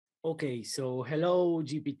Okay, so hello,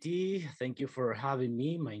 GPT. Thank you for having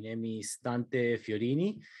me. My name is Dante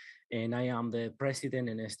Fiorini, and I am the president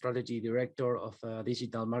and strategy director of a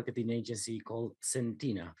digital marketing agency called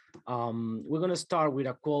Centina. We're going to start with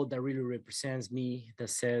a quote that really represents me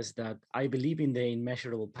that says that I believe in the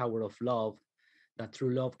immeasurable power of love, that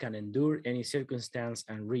true love can endure any circumstance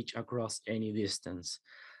and reach across any distance.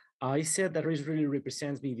 I said that it really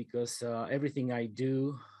represents me because everything I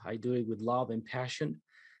do it with love and passion.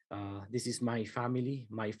 This is my family,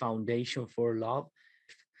 my foundation for love.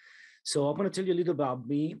 So I'm going to tell you a little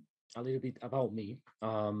bit about me.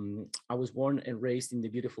 I was born and raised in the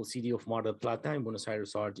beautiful city of Mar del Plata in Buenos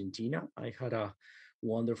Aires, Argentina. I had a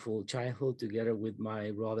wonderful childhood together with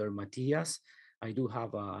my brother Matias. I do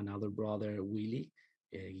have another brother, Willie.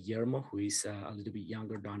 Guillermo, who is a little bit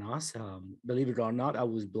younger than us. Believe it or not, I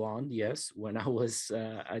was blonde, yes, when I was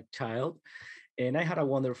a child. And I had a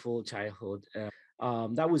wonderful childhood.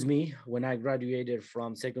 That was me when I graduated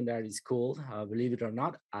from secondary school. Believe it or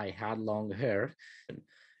not, I had long hair.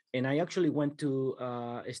 And I actually went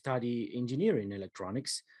to study engineering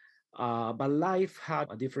electronics. But life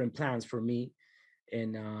had different plans for me.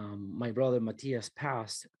 And my brother Matthias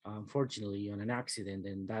passed, unfortunately, on an accident,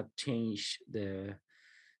 and that changed the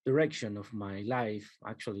direction of my life,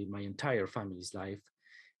 actually, my entire family's life.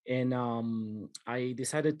 And I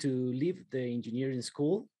decided to leave the engineering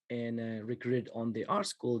school and recruited on the art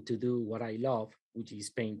school to do what I love, which is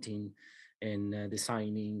painting and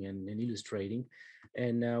designing and illustrating.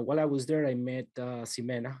 And while I was there, I met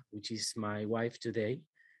Ximena, which is my wife today.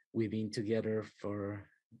 We've been together for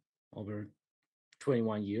over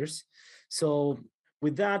 21 years. So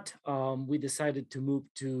with that, we decided to move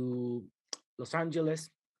to Los Angeles.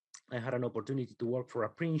 I had an opportunity to work for a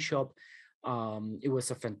print shop. It was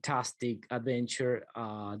a fantastic adventure.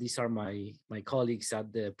 These are my colleagues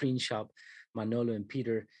at the print shop, Manolo and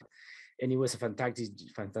Peter, and it was a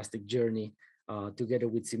fantastic journey. Together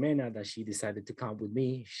with Ximena, that she decided to come with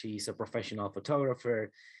me. She's a professional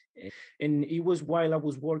photographer, and it was while I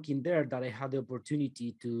was working there that I had the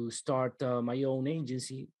opportunity to start my own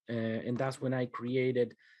agency, and that's when I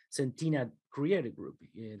created Centina Creative Group.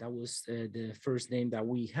 Yeah, that was the first name that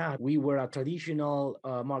we had. We were a traditional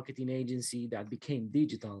marketing agency that became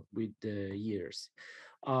digital with the years.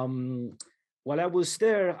 Um, while I was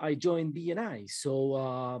there, I joined BNI.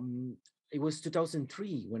 So it was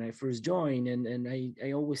 2003 when I first joined. And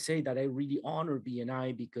I always say that I really honor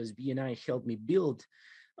BNI because BNI helped me build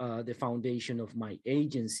the foundation of my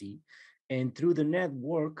agency. And through the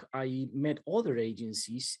network, I met other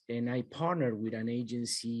agencies and I partnered with an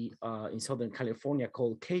agency in Southern California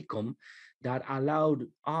called KCOM that allowed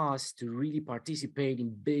us to really participate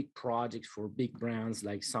in big projects for big brands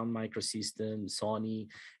like Sun Microsystems, Sony,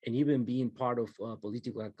 and even being part of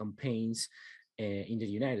political campaigns in the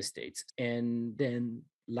United States. And then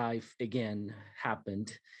life again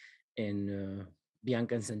happened and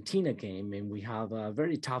Bianca and Santina came, and we have a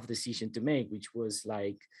very tough decision to make, which was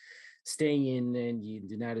like staying in the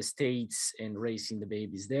United States and raising the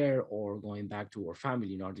babies there, or going back to our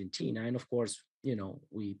family in Argentina. And of course, you know,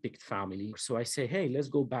 we picked family. So I say, hey, let's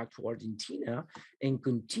go back to Argentina and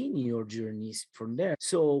continue our journeys from there.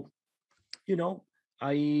 So, you know,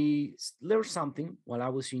 I learned something while I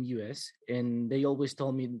was in US, and they always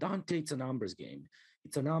told me, Dante, it's a numbers game.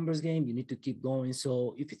 It's a numbers game. You need to keep going.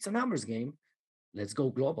 So if it's a numbers game, let's go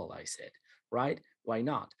global, I said, right? Why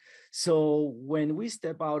not? So when we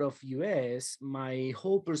step out of US, my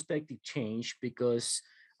whole perspective changed because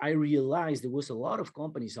I realized there was a lot of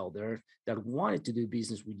companies out there that wanted to do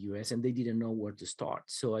business with US and they didn't know where to start.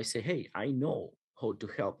 So I say, hey, I know how to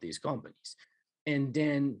help these companies. And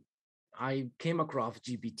then I came across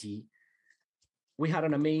GPT. We had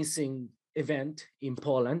an amazing event in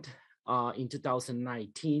Poland in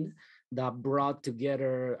 2019 that brought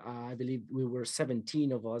together, I believe we were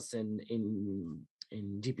 17 of us in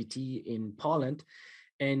GPT in Poland,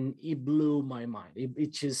 and it blew my mind.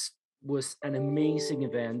 It just was an amazing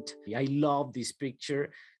event. I love this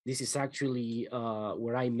picture. This is actually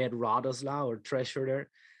where I met Radoslav, our treasurer.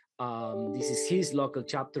 This is his local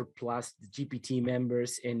chapter plus the GPT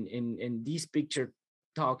members, and this picture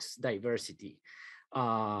talks diversity.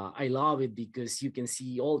 I love it because you can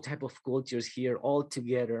see all type of cultures here all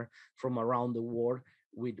together from around the world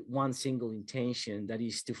with one single intention, that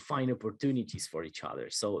is to find opportunities for each other.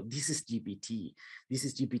 So this is GPT. This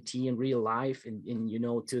is GPT in real life. And you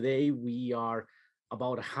know, today we are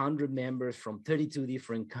about 100 members from 32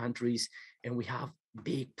 different countries, and we have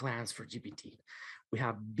big plans for GPT. We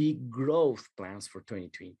have big growth plans for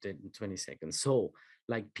 2020, 20 seconds. So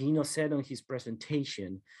like Pino said on his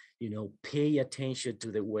presentation, pay attention to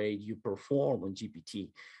the way you perform on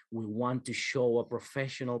GPT. We want to show a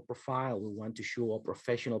professional profile. We want to show a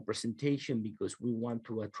professional presentation because we want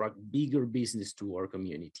to attract bigger business to our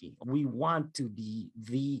community. We want to be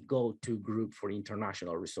the go-to group for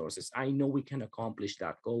international resources. I know we can accomplish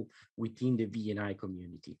that goal within the BNI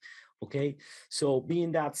community. Okay, so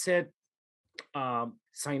being that said,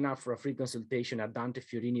 sign up for a free consultation at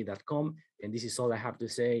dantefiorini.com. And this is all I have to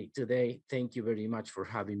say today. Thank you very much for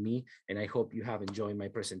having me. And I hope you have enjoyed my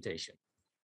presentation.